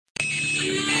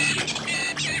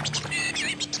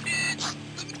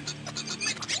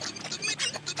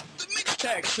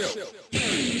Tag Show.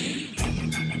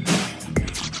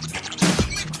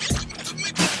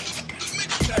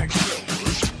 Tag Show.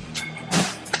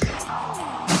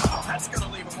 That's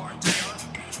gonna leave a mark, Taylor.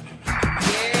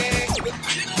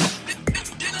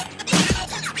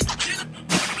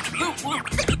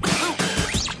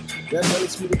 That's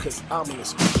undisputed because I'm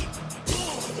undisputed.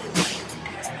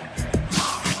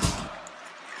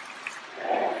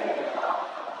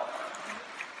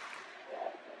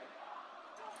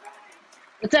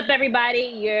 What's up,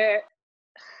 everybody?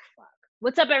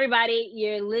 What's up, everybody?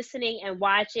 You're listening and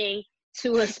watching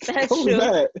to a special. Who's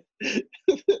that?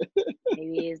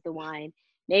 Maybe it's the wine.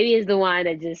 Maybe it's the wine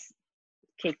that just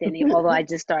kicked in. Although I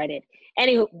just started.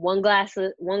 Anywho, one glass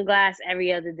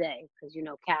every other day because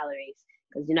calories.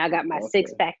 Because I got my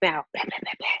six pack now.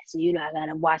 So I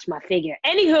gotta watch my figure.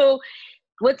 Anywho,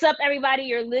 what's up, everybody?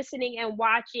 You're listening and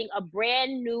watching a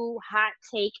brand new hot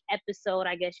take episode,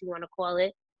 I guess you want to call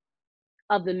it,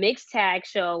 of the Mixed Tag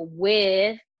Show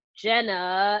with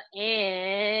Jenna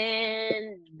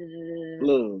and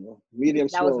Blue. Medium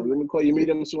swole. Let me call you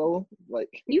medium swole.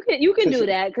 Like you can do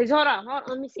that. Cause hold on.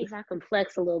 Let me see if I can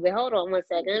flex a little bit. Hold on one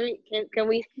second. Can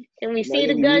we see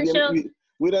the gun show?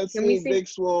 We done seen big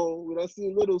swole. We done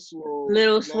seen little swole.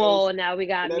 Little swole. Now we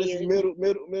got me. Middle.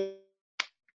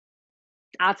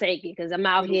 I'll take it because I'm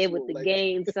out here with the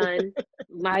gains, son.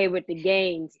 I'm out here with the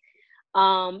gains.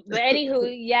 But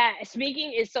anywho, yeah,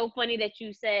 speaking, it's so funny that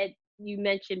you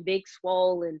mentioned Big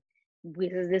Swole, and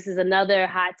because this is another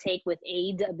hot take with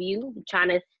AEW, trying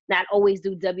to not always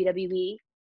do WWE.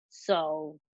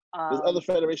 So there's other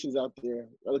federations out there,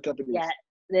 other companies. Yeah,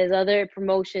 there's other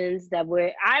promotions that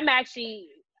I'm actually,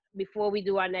 before we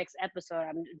do our next episode,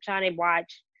 I'm trying to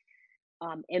watch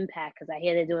Impact because I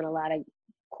hear they're doing a lot of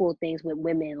cool things with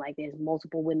women, like there's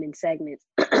multiple women segments,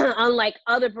 unlike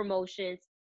other promotions.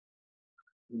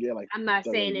 Yeah, like I'm not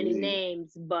saying any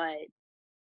names, but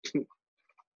it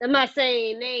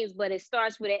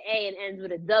starts with an A and ends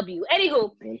with a W.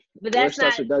 Anywho, but that's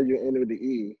not. Starts with W and ends with the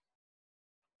E.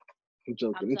 I'm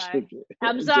joking.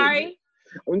 I'm sorry.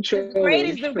 I'm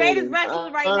trolling. The greatest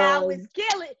wrestler right now is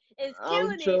killing it.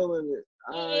 I'm trolling.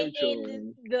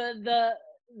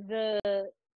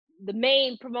 The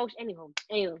main promotion.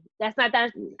 Anywho, that's not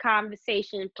that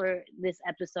conversation for this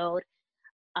episode.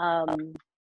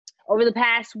 Over the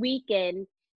past weekend,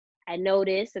 I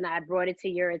noticed, and I brought it to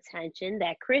your attention,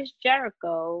 that Chris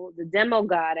Jericho, the demo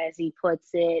god, as he puts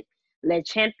it, Le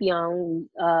Champion,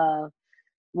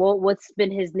 what's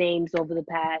been his names over the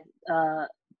past? The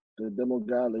demo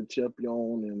god, Le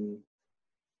Champion, and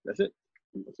that's it.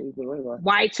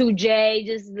 Y2J,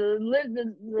 just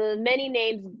the many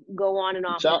names go on and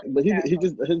on. But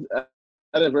his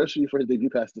anniversary for his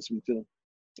debut passed this week too.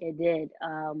 It did.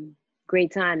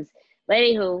 Great times. But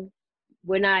anywho,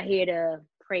 we're not here to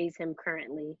praise him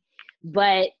currently.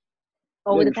 But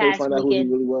over the past weekend, who he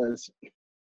really was.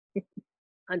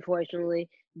 Unfortunately.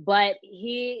 But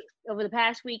over the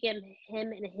past weekend,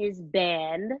 him and his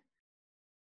band,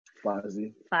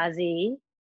 Fozzy,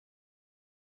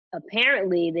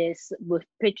 apparently this with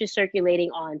pictures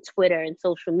circulating on Twitter and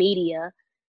social media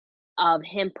of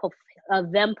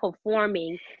them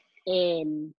performing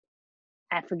in,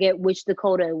 I forget which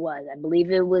Dakota it was. I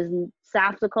believe it was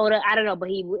South Dakota. I don't know, but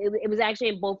it was actually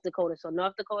in both Dakotas. So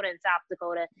North Dakota and South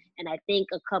Dakota, and I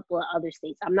think a couple of other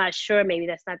states. I'm not sure. Maybe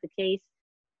that's not the case.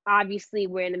 Obviously,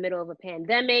 we're in the middle of a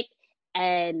pandemic,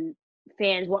 and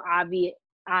fans were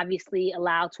obviously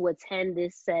allowed to attend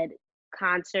this said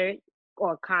concert,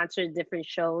 different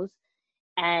shows.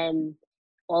 And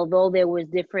although there was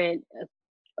different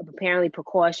apparently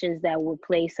precautions that were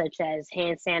placed, such as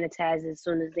hand sanitizer as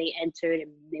soon as they entered,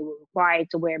 and they were required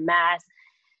to wear masks.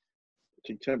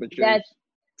 Take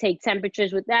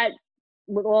temperatures. With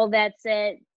all that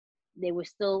said, they were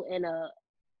still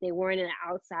they weren't in an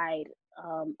outside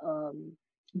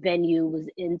venue. It was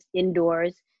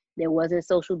indoors. There wasn't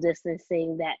social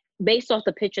distancing. That based off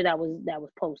the picture that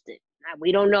was posted. Now,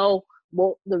 we don't know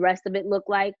what the rest of it looked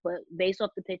like, but based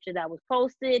off the picture that was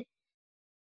posted,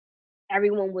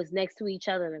 everyone was next to each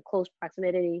other in close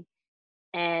proximity,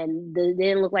 and they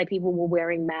didn't look like people were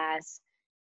wearing masks.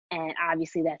 And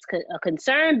obviously that's a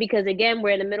concern because, again,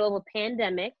 we're in the middle of a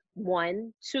pandemic,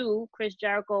 1. 2, Chris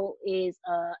Jericho is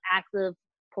an active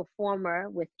performer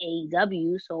with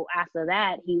AEW. So after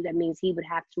that means he would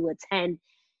have to attend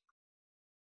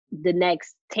the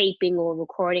next taping or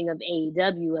recording of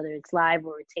AEW, whether it's live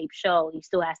or a tape show. He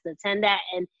still has to attend that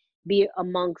and be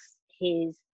amongst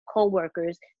his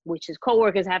co-workers, which his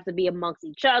co-workers have to be amongst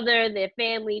each other, their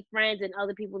family, friends, and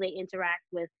other people they interact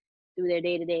with through their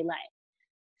day-to-day life.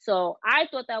 So I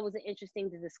thought that was interesting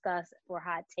to discuss for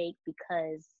Hot Take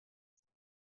because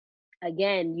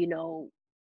again,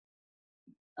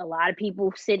 a lot of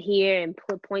people sit here and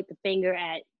point the finger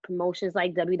at promotions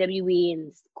like WWE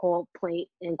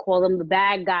and call them the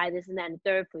bad guy, this and that and the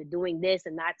third, for doing this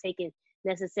and not taking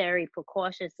necessary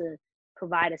precautions to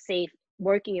provide a safe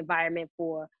working environment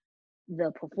for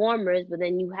the performers. But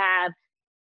then you have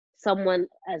someone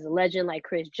as a legend like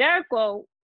Chris Jericho,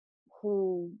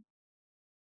 who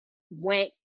went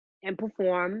and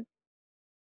performed,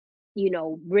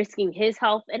 risking his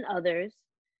health and others.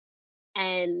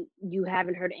 And you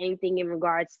haven't heard anything in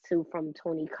regards to from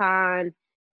Tony Khan,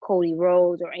 Cody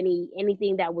Rhodes, or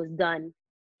anything that was done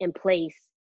in place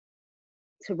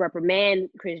to reprimand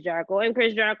Chris Jericho. And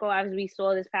Chris Jericho, as we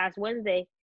saw this past Wednesday,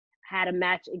 had a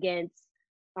match against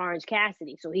Orange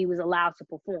Cassidy, so he was allowed to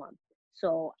perform.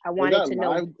 So I wanted to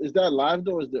know: is that live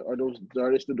though?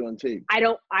 Are they still doing tape? I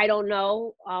don't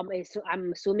know.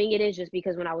 I'm assuming it is, just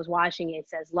because when I was watching it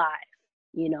says live.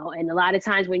 And a lot of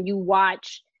times when you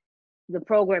watch the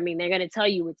programming, they're going to tell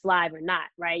you it's live or not,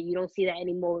 right? You don't see that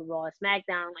anymore with Raw,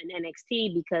 SmackDown, and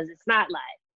NXT because it's not live.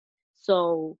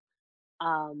 So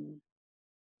I'm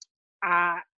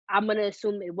going to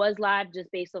assume it was live just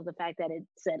based off the fact that it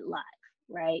said live,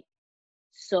 right?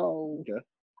 So okay.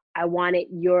 I wanted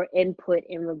your input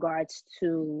in regards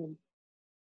to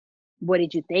what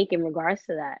did you think in regards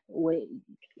to that?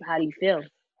 How do you feel?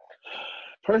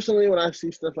 Personally, when I see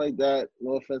stuff like that,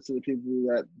 no offense to the people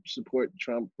that support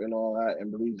Trump and all that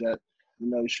and believe that,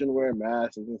 you shouldn't wear a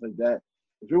mask and things like that.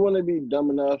 If you want to be dumb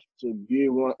enough to be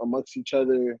amongst each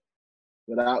other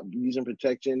without using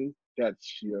protection,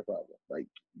 that's your problem. Like,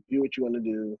 do what you want to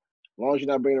do. As long as you're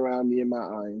not bringing around me and my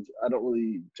eyes, I don't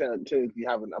really technically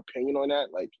have an opinion on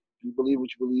that. Like, you believe what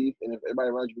you believe, and if everybody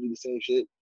around you believe the same shit,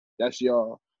 that's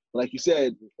y'all. But like you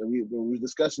said, when we were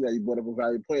discussing that, you brought up a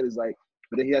valid point. Is like,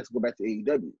 but then he has to go back to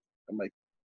AEW. I'm like,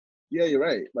 yeah, you're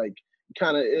right. Like, it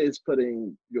kind of is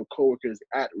putting your coworkers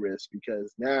at risk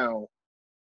because now,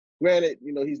 granted,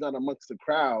 he's not amongst the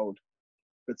crowd,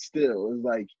 but still, it's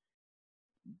like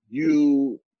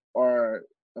you are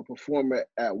a performer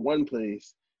at one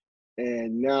place,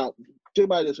 and now think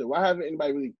about it this way: why haven't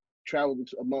anybody really traveled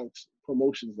amongst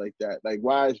promotions like that? Like,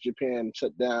 why is Japan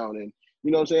shut down? And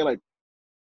you know what I'm saying? Like,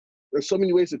 there's so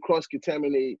many ways to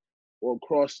cross-contaminate or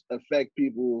cross-affect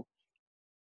people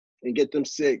and get them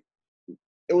sick.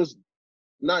 It was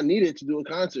not needed to do a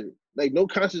concert. Like, no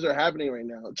concerts are happening right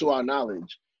now, to our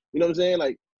knowledge. You know what I'm saying?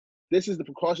 Like, this is the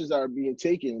precautions that are being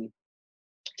taken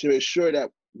to ensure that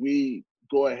we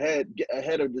get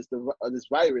ahead of this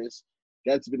virus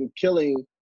that's been killing,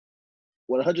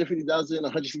 150,000,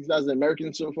 160,000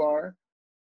 Americans so far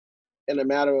in a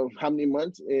matter of how many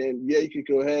months. And yeah, you could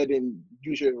go ahead and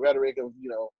use your rhetoric of,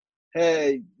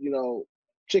 hey,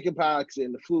 chickenpox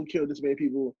and the flu killed this many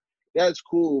people. That's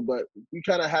cool, but we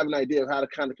kind of have an idea of how to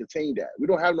kind of contain that. We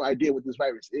don't have no idea what this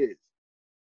virus is.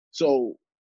 So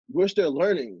we're still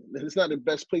learning. It's not the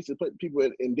best place to put people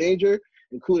in danger,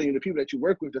 including the people that you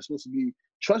work with that's supposed to be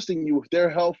trusting you with their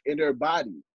health and their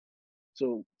body.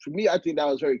 So for me, I think that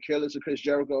was very careless of Chris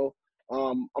Jericho.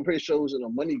 I'm pretty sure it wasn't a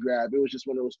money grab. It was just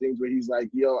one of those things where he's like,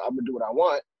 yo, I'm going to do what I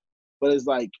want. But it's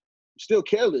like, still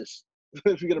careless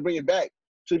if you're going to bring it back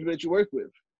to people that you work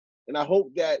with. And I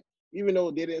hope that even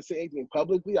though they didn't say anything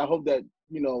publicly, I hope that,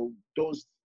 those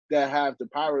that have the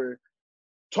power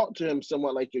talk to him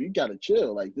somewhat like, yo, you got to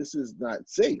chill. Like, this is not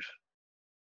safe.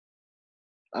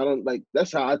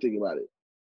 That's how I think about it.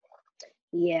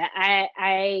 Yeah,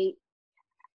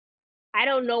 I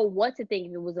don't know what to think,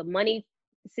 if it was a money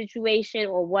situation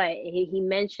or what. He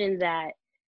mentioned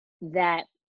that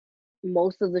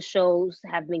most of the shows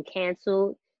have been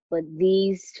canceled, but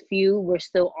these few were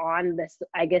still on.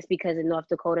 I guess because in North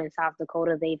Dakota and South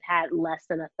Dakota, they've had less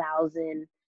than 1,000.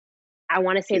 I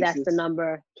want to say cases. That's the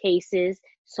number, cases.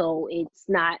 So it's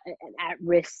not an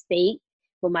at-risk state.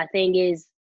 But my thing is,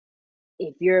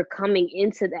 if you're coming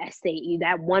into that state,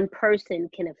 that one person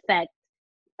can affect,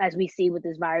 as we see with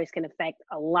this virus, can affect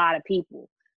a lot of people.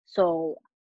 So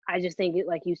I just think,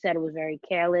 like you said, it was very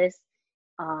careless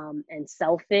and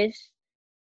selfish.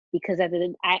 Because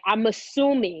I'm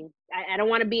assuming, I don't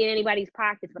want to be in anybody's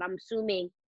pockets, but I'm assuming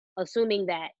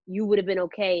that you would have been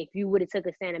okay if you would have took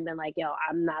a stand and been like, yo,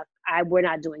 we're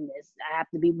not doing this.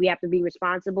 We have to be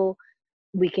responsible.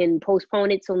 We can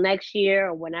postpone it till next year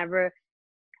or whenever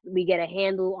we get a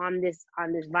handle on this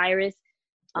virus.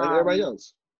 Like everybody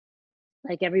else.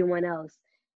 Like everyone else.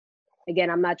 Again,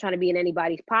 I'm not trying to be in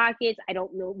anybody's pockets. I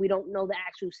don't know. We don't know the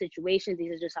actual situations.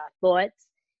 These are just our thoughts.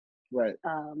 Right.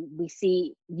 We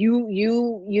see you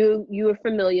are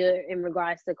familiar in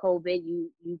regards to COVID.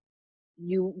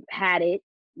 You had it.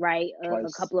 right? A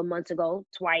Twice. couple of months ago,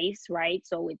 twice, right?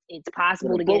 So it's With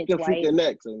possible a to get it broken twice. freaking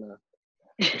neck, so now.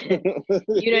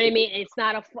 You know what I mean? It's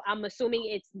not I'm assuming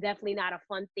it's definitely not a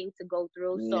fun thing to go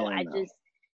through. So Yeah, I no.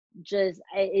 just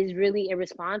is really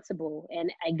irresponsible.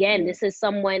 And again, this is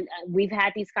someone we've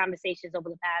had these conversations over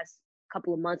the past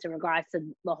couple of months in regards to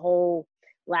the whole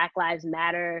Black Lives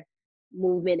Matter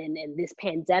movement and this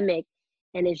pandemic.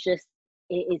 And it's just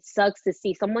it sucks to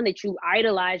see someone that you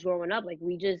idolized growing up. Like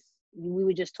we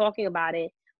were just talking about it,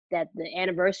 that the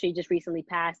anniversary just recently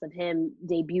passed of him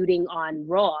debuting on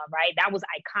Raw, right? That was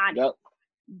iconic. Yep.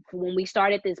 When we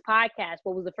started this podcast,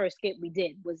 what was the first skit we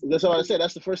did? That's what I said.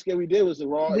 That's the first skit we did was the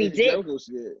Raw we and did, Jericho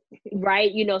skit.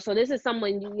 right? You know, so this is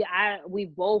someone we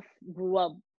both grew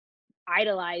up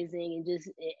idolizing,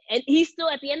 and he's still,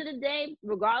 at the end of the day,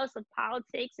 regardless of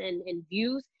politics and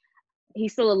views,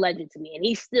 he's still a legend to me, and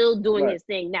he's still doing his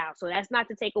thing now. So that's not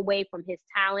to take away from his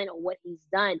talent or what he's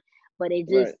done, but it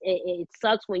just it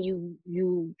sucks when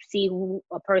you see who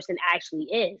a person actually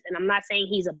is. And I'm not saying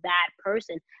he's a bad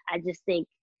person. I just think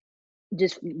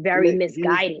just very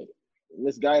misguided.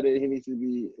 Misguided. He needs to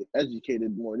be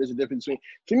educated more. There's a difference between,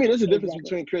 to me, there's a difference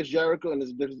between Chris Jericho and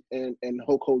there's a difference and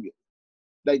Hulk Hogan.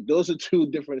 Like those are two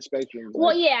different spectrums.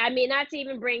 Well, yeah, I mean, not to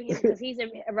even bring him because he's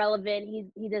irrelevant.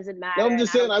 He doesn't matter. No, I'm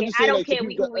just saying. I don't care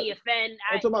who we offend.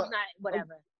 It's not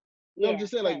whatever. I'm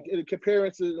just saying, like, in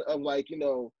comparison of like, you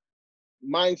know,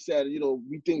 mindset. You know,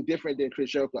 we think different than Chris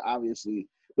Jericho, obviously,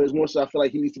 but it's more so I feel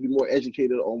like he needs to be more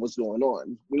educated on what's going on.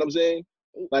 You know what I'm saying?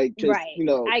 Like, right? You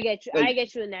know, I get you. Like, I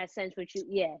get you in that sense. But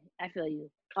I feel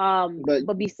you. But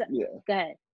go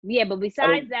ahead. Yeah, but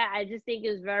besides that, I just think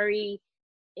it's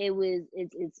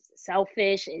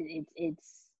selfish.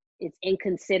 It's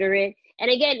inconsiderate.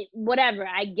 And again, whatever.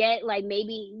 I get, like,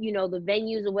 maybe, you know, the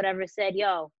venues or whatever said,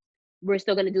 yo, we're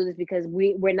still going to do this because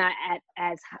we're not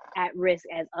as at risk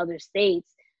as other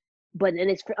states. But then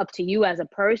it's up to you as a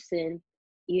person,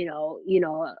 you know,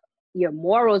 your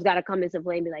morals got to come into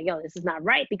play and be like, yo, this is not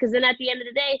right. Because then at the end of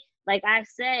the day, like I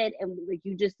said, and like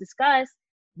you just discussed,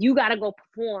 you got to go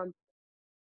perform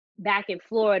back in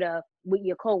Florida with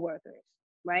your coworkers,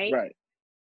 right? Right.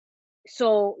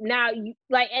 So now, and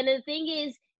the thing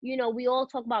is, you know, we all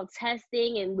talk about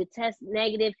testing and with test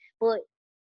negative, but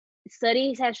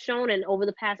studies have shown, and over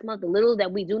the past month, the little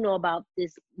that we do know about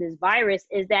this virus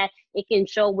is that it can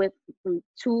show from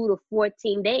 2 to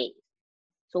 14 days.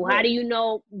 So how do you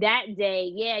know that day?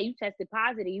 Yeah, you tested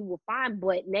positive, you were fine,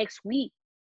 but next week,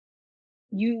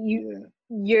 you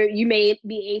may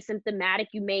be asymptomatic,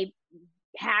 you may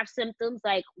have symptoms.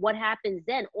 Like, what happens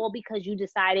then? All because you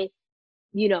decided,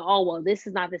 you know, oh well, this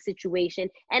is not the situation.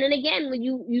 And then again, when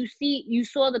you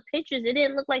saw the pictures, it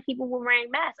didn't look like people were wearing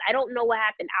masks. I don't know what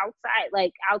happened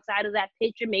outside of that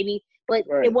picture, maybe, but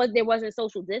there wasn't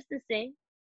social distancing.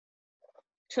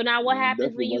 So now what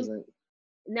happens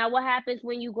what happens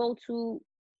when you go to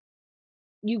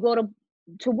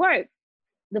work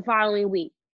the following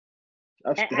week?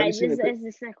 It's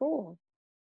just not cool.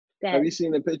 Have you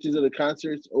seen the pictures of the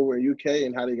concerts over in UK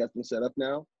and how they got them set up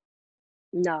now?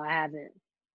 No, I haven't.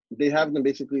 They have them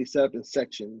basically set up in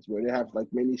sections where they have like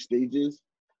many stages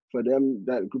for them,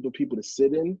 that group of people to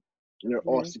sit in, and they're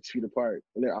all 6 feet apart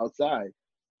and they're outside.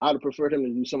 I'd have preferred him to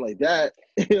do something like that.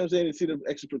 You know what I'm saying? To see the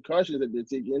extra precautions that they're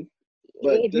taking.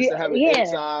 But just to have it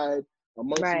inside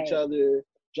amongst each other,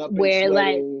 jumping, where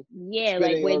sweating,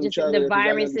 like where just the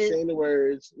viruses saying the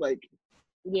words, like.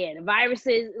 Yeah, the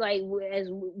viruses, like, as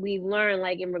we've learned,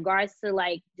 like in regards to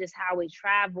like just how it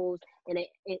travels and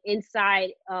an inside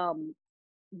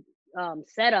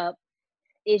setup,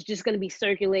 it's just going to be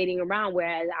circulating around.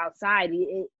 Whereas outside,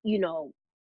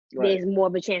 there's more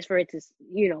of a chance for it to,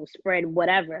 spread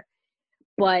whatever.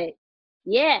 But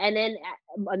yeah, and then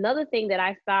another thing that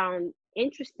I found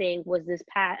interesting was this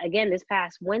past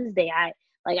Wednesday.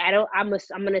 I'm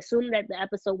gonna assume that the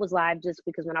episode was live just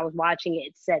because when I was watching it,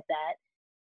 it said that.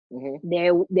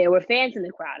 Mm-hmm. There were fans in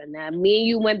the crowd, and me and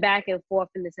you went back and forth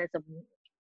in the sense of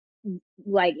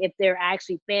like if they're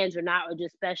actually fans or not, or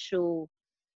just special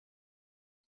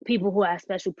people who have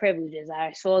special privileges.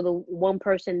 I saw the one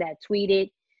person that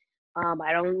tweeted,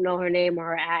 I don't know her name or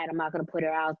her ad, I'm not gonna put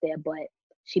her out there, but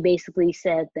she basically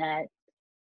said that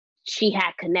she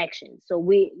had connections. So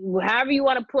however you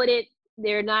want to put it,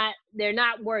 they're not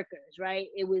workers, right?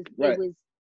 It was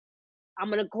I'm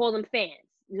gonna call them fans.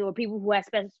 People who have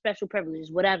special privileges,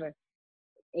 whatever.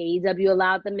 AEW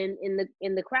allowed them in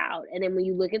the crowd, and then when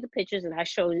you look at the pictures, and I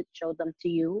showed them to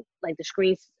you, like the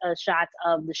screen shots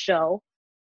of the show.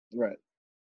 Right.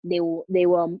 There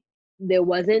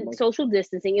wasn't social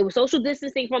distancing. It was social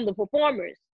distancing from the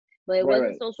performers, but it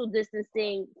wasn't social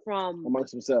distancing from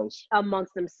amongst themselves.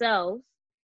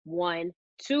 One,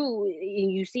 two,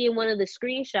 you see in one of the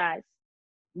screenshots,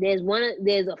 there's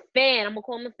a fan. I'm gonna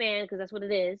call him a fan because that's what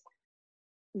it is.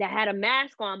 That had a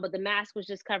mask on, but the mask was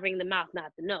just covering the mouth,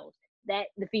 not the nose. That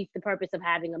defeats the purpose of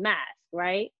having a mask,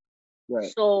 right?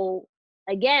 Right. So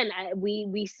again,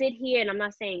 we sit here, and I'm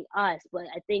not saying us, but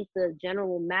I think the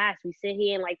general mass, we sit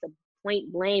here and like to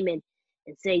point blame and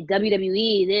say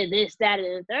WWE, this, that,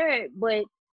 and the third. But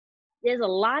there's a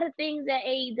lot of things that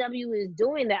AEW is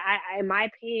doing that in my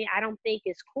opinion, I don't think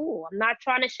is cool. I'm not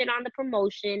trying to shit on the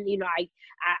promotion. You know,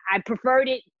 I preferred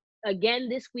it again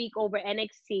this week over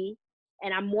NXT,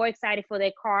 and I'm more excited for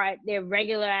their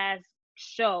regular ass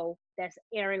show that's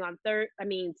airing on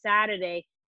Saturday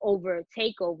over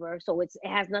Takeover. So it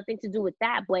has nothing to do with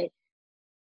that. But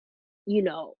you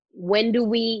know, when do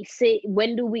we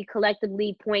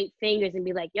collectively point fingers and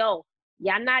be like, yo,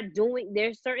 y'all not doing,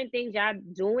 there's certain things y'all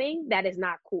doing that is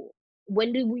not cool.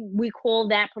 When do we call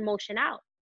that promotion out?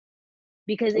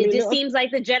 Because it just seems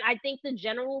like I think the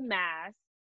general mass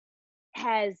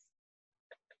has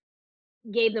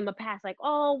gave them a pass, like,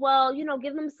 oh, well, you know,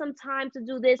 give them some time to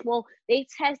do this. Well, they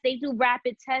do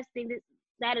rapid testing, this,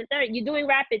 that, and third. You're doing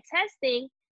rapid testing,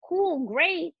 cool,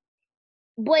 great.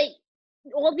 But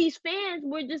all these fans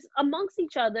were just amongst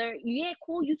each other. Yeah,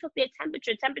 cool, you took their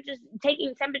temperature.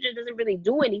 Taking temperature doesn't really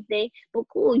do anything, but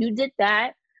cool, you did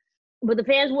that. But the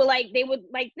fans were like, they were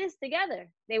like this together.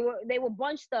 They were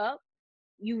bunched up.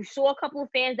 You saw a couple of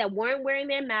fans that weren't wearing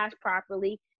their mask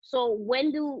properly. So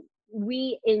when do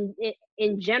we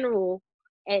in general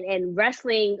and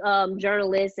wrestling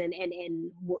journalists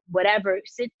and whatever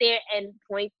sit there and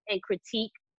point and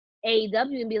critique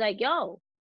AEW and be like, yo,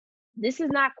 this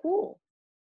is not cool?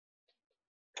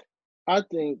 I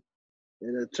think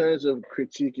in terms of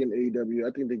critiquing AEW,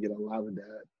 I think they get a lot of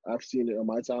that. I've seen it on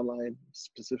my timeline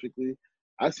specifically.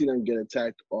 I see them get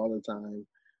attacked all the time.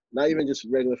 Not even just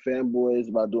regular fanboys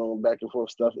about doing back and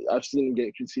forth stuff. I've seen them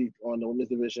get critiqued on the women's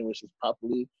division, which is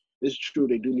properly. It's true,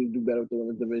 they do need to do better with the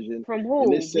women's division. From who?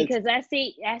 Because I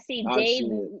see Dave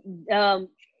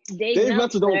Dave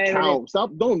Meltzer don't count.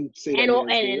 Stop! Don't say that.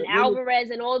 And Alvarez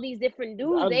and all these different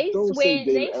dudes. They swear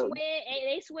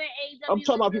AEW. I'm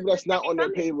talking about people that's not on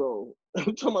their payroll.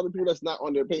 I'm talking about the people that's not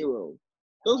on their payroll.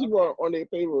 Those people are on their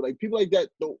payroll. Like people like that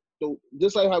don't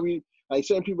just like how we like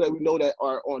certain people that we know that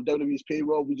are on WWE's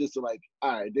payroll. We just are like,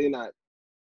 all right, they're not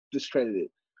discredited.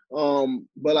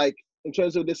 But like in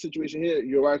terms of this situation here,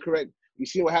 you are correct. You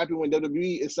see what happened when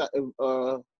WWE is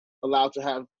allowed to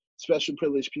have special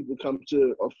privileged people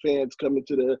fans come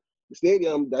into the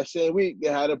stadium. That same week, they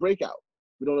had a breakout.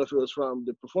 We don't know if it was from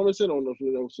the performance. I don't know if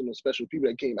it was some special people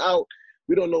that came out.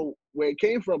 We don't know where it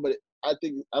came from, but I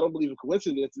don't believe a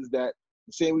coincidence is that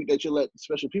the same week that you let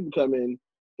special people come in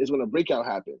is when a breakout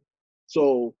happened.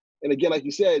 So, and again, like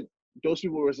you said, those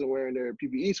people wasn't wearing their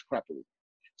PPEs properly.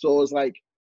 So it's like,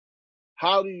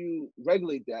 how do you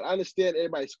regulate that? I understand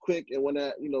everybody's quick and want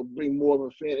to, bring more of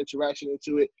a fan interaction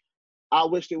into it. I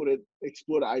wish they would have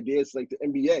explored ideas like the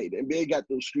NBA. The NBA got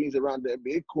those screens around the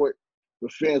NBA court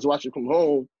with fans watching from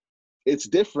home. It's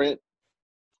different,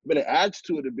 but it adds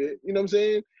to it a bit. You know what I'm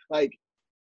saying? Like,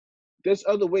 there's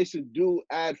other ways to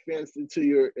add fans into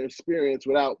your experience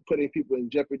without putting people in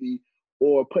jeopardy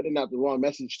or putting out the wrong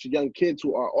message to young kids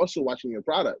who are also watching your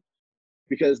product.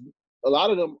 Because a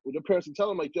lot of them, the parents will tell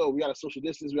them, like, yo, we got to social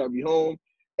distance, we got to be home.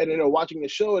 And then they're watching the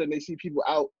show and they see people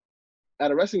out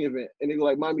at a wrestling event and they go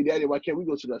like, mommy, daddy, why can't we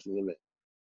go to the wrestling event?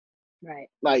 Right.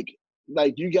 Like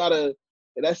you gotta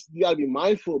be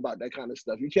mindful about that kind of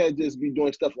stuff. You can't just be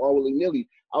doing stuff all willy-nilly.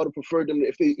 I would have preferred them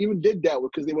if they even did that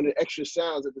because they wanted extra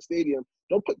sounds at the stadium.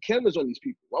 Don't put cameras on these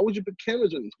people. Why would you put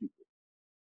cameras on these people?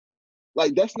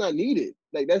 Like, that's not needed.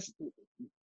 Like, it's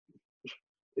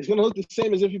gonna look the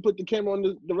same as if you put the camera on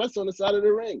the wrestler on the side of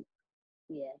the ring.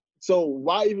 Yeah. So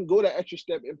why even go that extra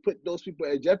step and put those people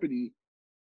at jeopardy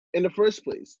in the first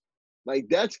place? Like,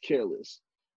 that's careless.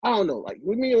 I don't know. Like,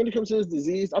 with me, when it comes to this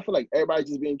disease, I feel like everybody's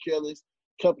just being careless.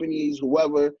 Companies,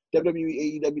 whoever,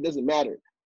 WWE, AEW, doesn't matter.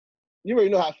 You already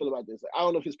know how I feel about this. Like, I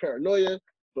don't know if it's paranoia,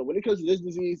 but when it comes to this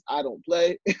disease, I don't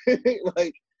play.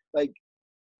 like,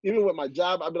 even with my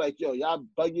job, I'd be like, yo, y'all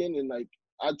bugging, and like,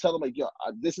 I tell them like, yo,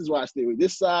 this is why I stay with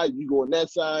this side. You go on that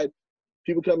side.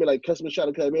 People come in, like, customers try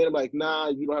to come in. I'm like, nah,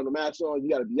 you don't have no mask on. You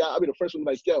gotta be out. I'll be the first one to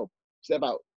be like, yo, step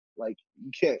out. Like, you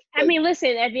can't. I mean,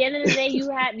 listen, at the end of the day, you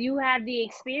have the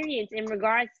experience in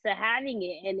regards to having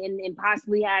it and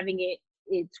possibly having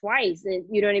it twice. And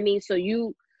you know what I mean?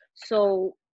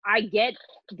 So I get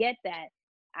that.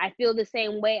 I feel the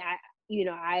same way. I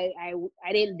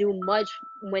didn't do much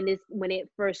when it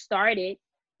first started.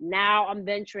 Now I'm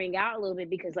venturing out a little bit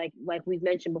because like we've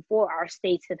mentioned before, our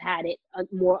states have had it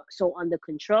more so under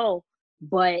control.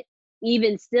 But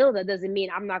even still, that doesn't mean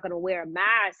I'm not going to wear a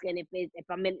mask. And if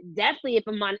I'm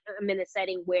in a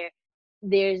setting where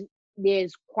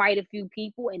there's quite a few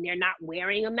people and they're not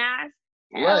wearing a mask,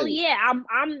 hell Right. yeah,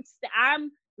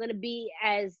 I'm gonna be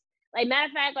as, like, matter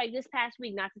of fact, like this past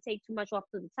week, not to take too much off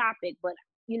to the topic, but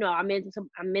I'm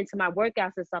into my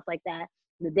workouts and stuff like that.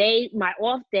 My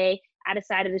off day, I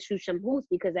decided to shoot some hoops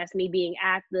because that's me being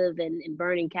active and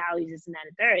burning calories, this and that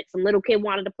and third. Some little kid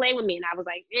wanted to play with me and I was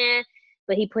like,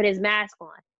 but he put his mask on.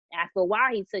 After a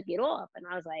while, he took it off and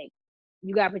I was like,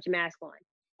 you gotta put your mask on.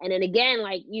 And then again,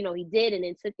 like, he did and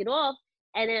then took it off.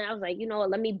 And then I was like, you know what,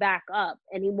 let me back up.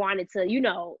 And he wanted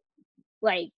to,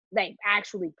 like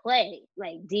actually play,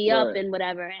 like D up Right. and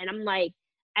whatever. And I'm like,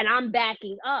 and I'm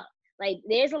backing up. Like,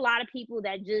 there's a lot of people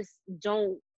that just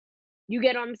don't, you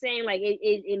get what I'm saying? Like,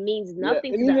 it means Yeah.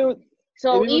 nothing And to them.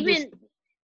 So even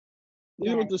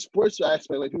yeah, with the sports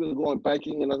aspect, like people going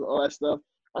biking and all that stuff,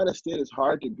 I understand it's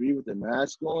hard to breathe with the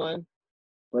mask on,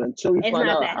 but until we it's find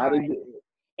not out that how to hard. do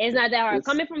It's not that hard. it's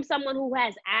Coming from someone who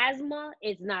has asthma,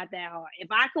 it's not that hard.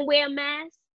 If I can wear a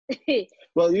mask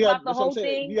well, throughout the that's what I'm whole saying.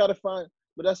 thing, You got to find,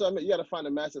 but that's what I mean. You got to find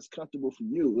a mask that's comfortable for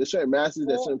you. There's certain masks that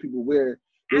well, certain people wear.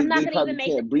 I'm not They gonna even probably make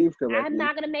that. can't breathe I'm correctly.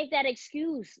 not gonna make that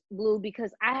excuse, Blue,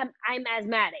 because I'm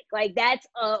asthmatic. Like, that's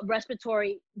a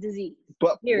respiratory disease.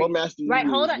 But what Period. mask do you Right?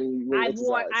 Hold use on. when you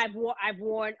exercise? I've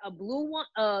worn a blue one,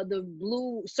 the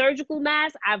blue surgical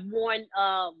mask. I've worn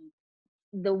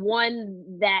the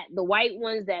white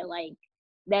ones that, like,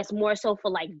 that's more so for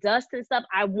like dust and stuff.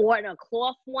 I wore a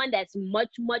cloth one that's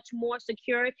much, much more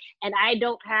secure, and I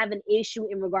don't have an issue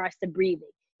in regards to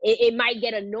breathing. It might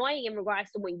get annoying in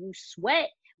regards to when you sweat,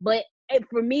 but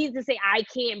for me to say I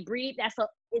can't breathe,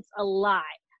 it's a lie.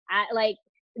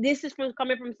 This is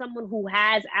coming from someone who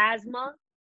has asthma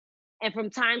and from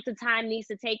time to time needs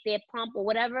to take their pump or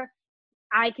whatever.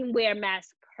 I can wear a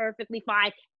mask perfectly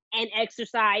fine and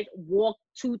exercise, walk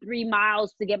 2-3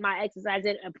 miles to get my exercise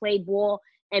in and play ball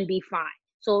and be fine.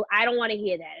 So I don't want to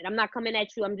hear that. And I'm not coming at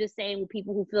you. I'm just saying, with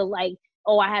people who feel like,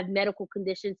 oh, I have medical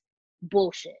conditions,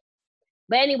 bullshit.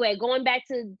 But anyway, going back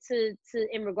to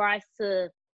in regards to,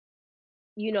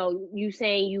 you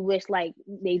saying you wish like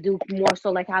they do more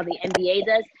so like how the NBA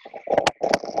does.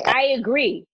 I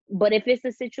agree. But if it's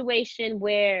a situation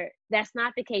where that's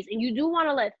not the case and you do want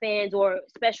to let fans or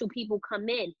special people come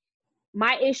in,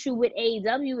 my issue with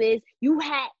AEW is you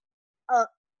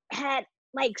had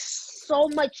like so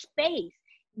much space.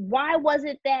 Why was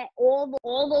it that all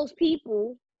those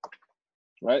people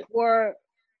Right. were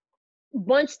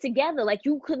bunched together? Like,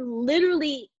 you could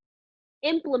literally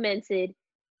implemented,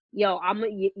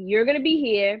 you're gonna be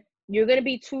here, you're gonna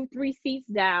be 2-3 seats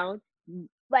down,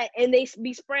 and they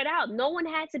be spread out. No one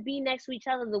had to be next to each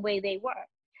other the way they were.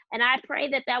 And I pray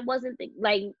that wasn't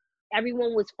like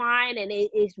everyone was fine and it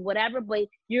is whatever, but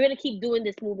you're gonna keep doing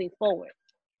this moving forward.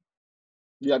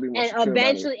 You gotta be more And secure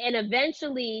about it.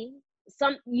 eventually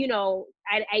some,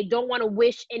 I don't want to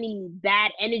wish any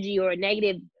bad energy or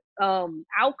negative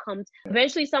outcomes.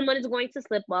 Eventually someone is going to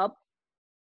slip up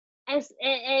and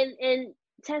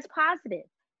test positive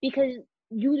because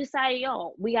you decide,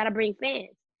 we got to bring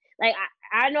fans. Like,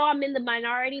 I know I'm in the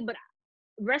minority, but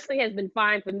wrestling has been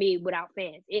fine for me without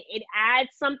fans. It adds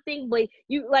something, but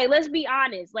let's be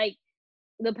honest, like,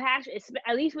 the past,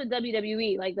 at least with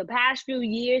WWE, like the past few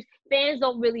years, fans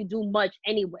don't really do much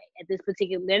anyway at this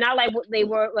particular. They're not like what they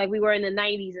were, like we were in the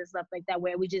 90s and stuff like that,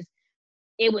 where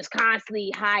it was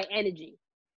constantly high energy,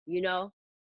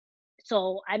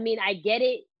 So, I mean, I get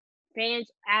it.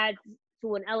 Fans add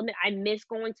to an element. I miss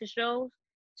going to shows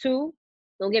too.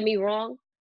 Don't get me wrong.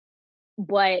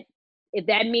 But if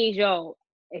that means,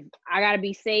 if I gotta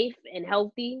be safe and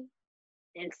healthy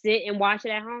and sit and watch it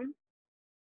at home,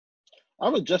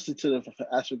 I'm adjusted to the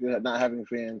aspect of not having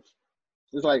fans.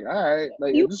 It's like, all right,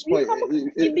 like you at this you point,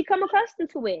 come you become accustomed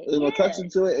to it. I'm Yeah,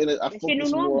 accustomed to it, and I it's your new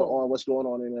focus more normal. on what's going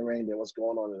on in the ring than what's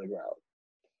going on in the ground.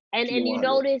 And To be you 100.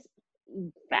 notice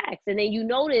facts, and then you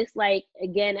notice, like,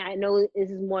 again, I know this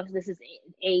is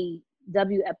a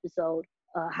W episode,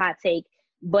 hot take,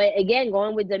 but again,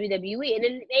 going with WWE and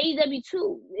then AEW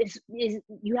too, is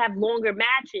you have longer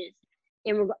matches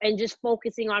and just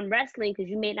focusing on wrestling because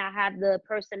you may not have the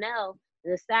personnel,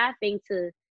 the staffing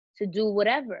to do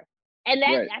whatever. And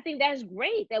Right. I think that's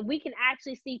great that we can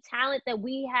actually see talent that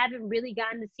we haven't really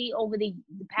gotten to see over the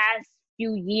past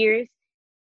few years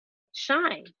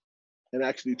shine. And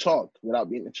actually talk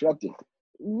without being interrupted.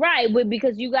 Right, but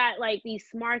because you got like these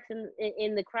smarts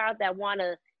in the crowd that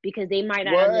wanna, because they might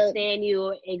not What? understand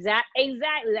you exactly.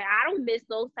 Like, I don't miss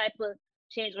those type of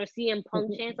chants or CM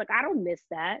Punk chants. Like, I don't miss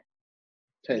that.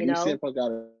 Hey, You know, CM Punk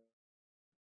got it.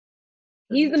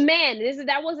 he's the man.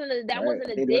 That wasn't a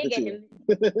dig at him.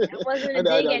 That wasn't a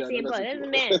dig at CM Punk. That's the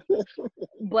man.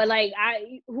 But like,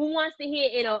 who wants to hear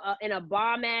in a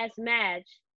bomb ass match,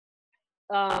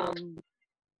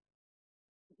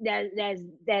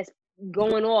 that's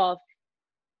going off,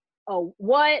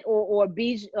 what or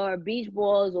beach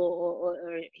balls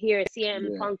or hear a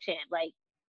CM Punk chant like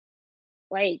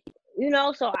you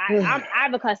know. So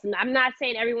I've accustomed. I'm not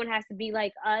saying everyone has to be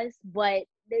like us, but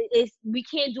we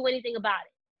can't do anything about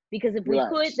it, because if we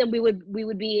could, then we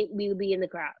would be in the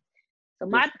crowd. So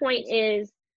my point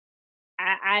is,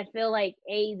 I feel like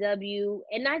AEW,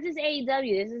 and not just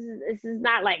AEW. This is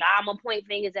not like I'm gonna point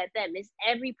fingers at them. It's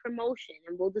every promotion,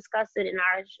 and we'll discuss it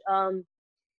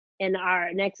in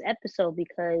our next episode,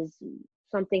 because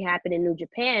something happened in New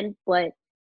Japan. But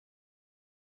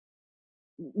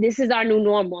this is our new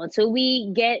normal until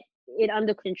we get it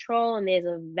under control and there's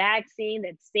a vaccine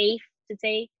that's safe to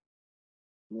take.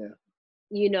 Yeah.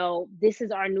 You know, this is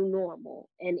our new normal,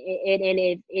 and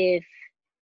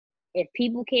if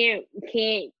people can't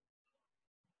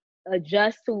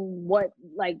adjust to what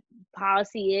like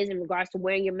policy is in regards to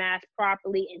wearing your mask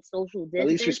properly and social distance, at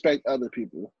least respect other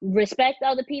people,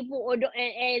 or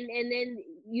and then,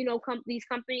 you know, these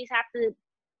companies have to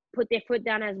put their foot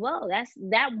down as well.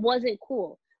 That wasn't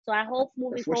cool. So I hope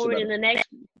moving forward in the next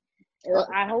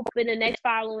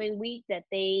following week that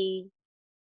they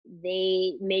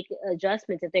make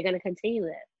adjustments if they're going to continue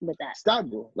with that. Stop,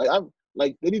 bro.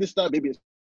 Like they need to stop. Maybe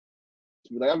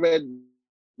like I read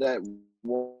that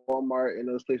Walmart and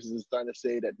those places is starting to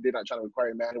say that they're not trying to require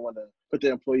a man. They want to put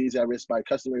their employees at risk by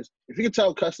customers. If you can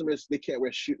tell customers they can't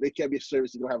wear shoes, they can't be a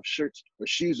service, they don't have shirts or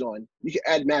shoes on, you can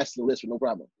add masks to the list with no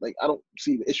problem. Like, I don't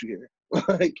see the issue here.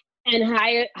 Like, and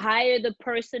hire the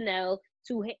personnel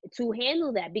to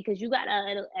handle that, because you got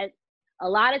a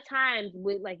lot of times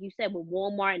with, like you said, with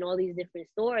Walmart and all these different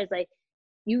stores, like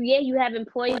you have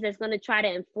employees that's going to try to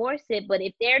enforce it, but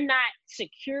if they're not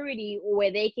security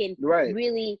where they can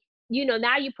really, you know,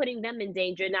 now you're putting them in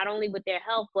danger, not only with their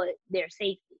health but their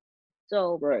safety.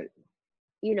 So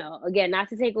you know, again, not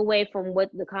to take away from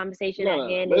what the conversation at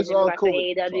hand is in regards to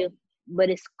AEW, but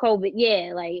it's COVID.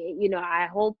 Yeah, like, you know, I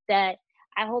hope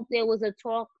there was a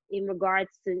talk in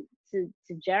regards to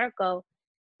Jericho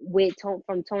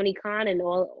from Tony Khan and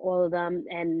all of them,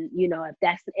 and you know, if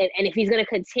that's and if he's going to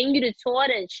continue to tour,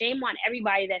 then shame on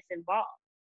everybody that's involved.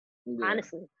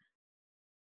 Honestly.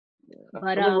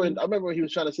 But I remember when he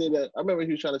was trying to say that. I remember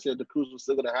he was trying to say that the cruise was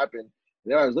still going to happen.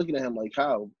 And I was looking at him like,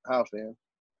 how, fam,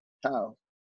 how,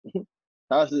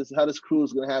 how this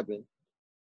cruise going to happen?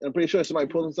 And I'm pretty sure somebody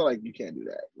pulled himself like, you can't do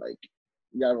that. Like,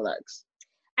 you gotta relax.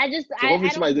 I don't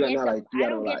get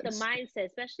the mindset,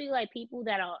 especially like people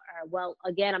that are well.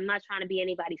 Again, I'm not trying to be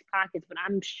anybody's pockets, but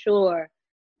I'm sure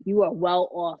you are well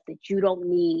off that you don't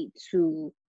need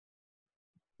to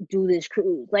do this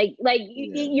cruise. Like what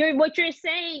you're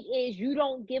saying is you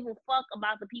don't give a fuck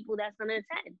about the people that's gonna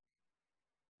attend.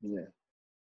 Yeah.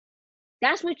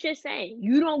 That's what you're saying.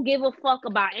 You don't give a fuck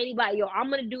about anybody. Yo, I'm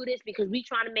gonna do this because we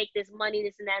trying to make this money,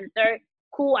 this and that and the third.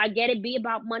 Cool, I get it, be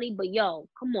about money, but yo,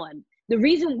 come on. The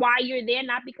reason why you're there,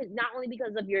 not only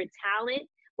because of your talent,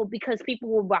 but because people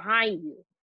were behind you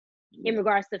in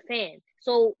regards to fans.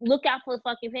 So look out for the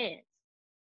fucking fans.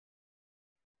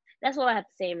 That's all I have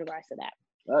to say in regards to that.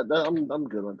 I'm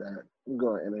good on that. I'm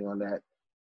going ending on that.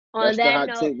 On that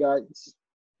note, take, guys.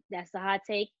 That's the hot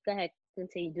take. Go ahead,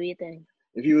 continue, do your thing.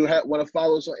 If you want to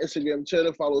follow us on Instagram,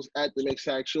 Twitter, follow us at The Mixed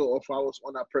Tag Show, or follow us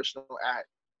on our personal at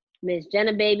Miss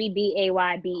Jenna Baby,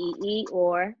 BAYBEE,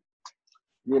 or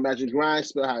Real Magic Grind,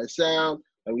 spell how it sound.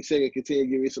 Like we say, we continue to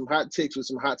give you some hot takes with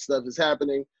some hot stuff that's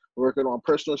happening. We're working on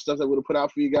personal stuff that we'll put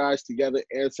out for you guys together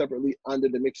and separately under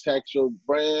the Mixed Tag Show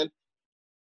brand.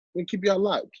 We keep y'all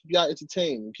locked, keep y'all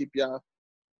entertained, and keep y'all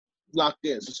locked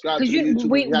in. Subscribe to the YouTube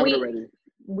if you haven't already.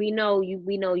 We know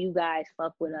you guys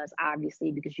fuck with us,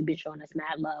 obviously, because you've been showing us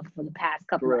mad love for the past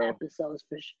couple of episodes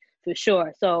for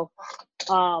sure. So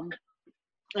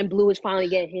and Blue is finally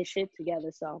getting his shit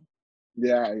together, so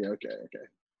yeah, okay.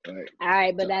 All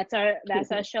right, but that's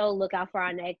our show. Look out for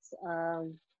our next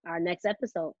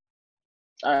episode.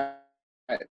 All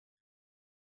right.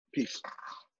 Peace.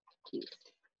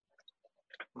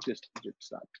 Just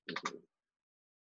stop.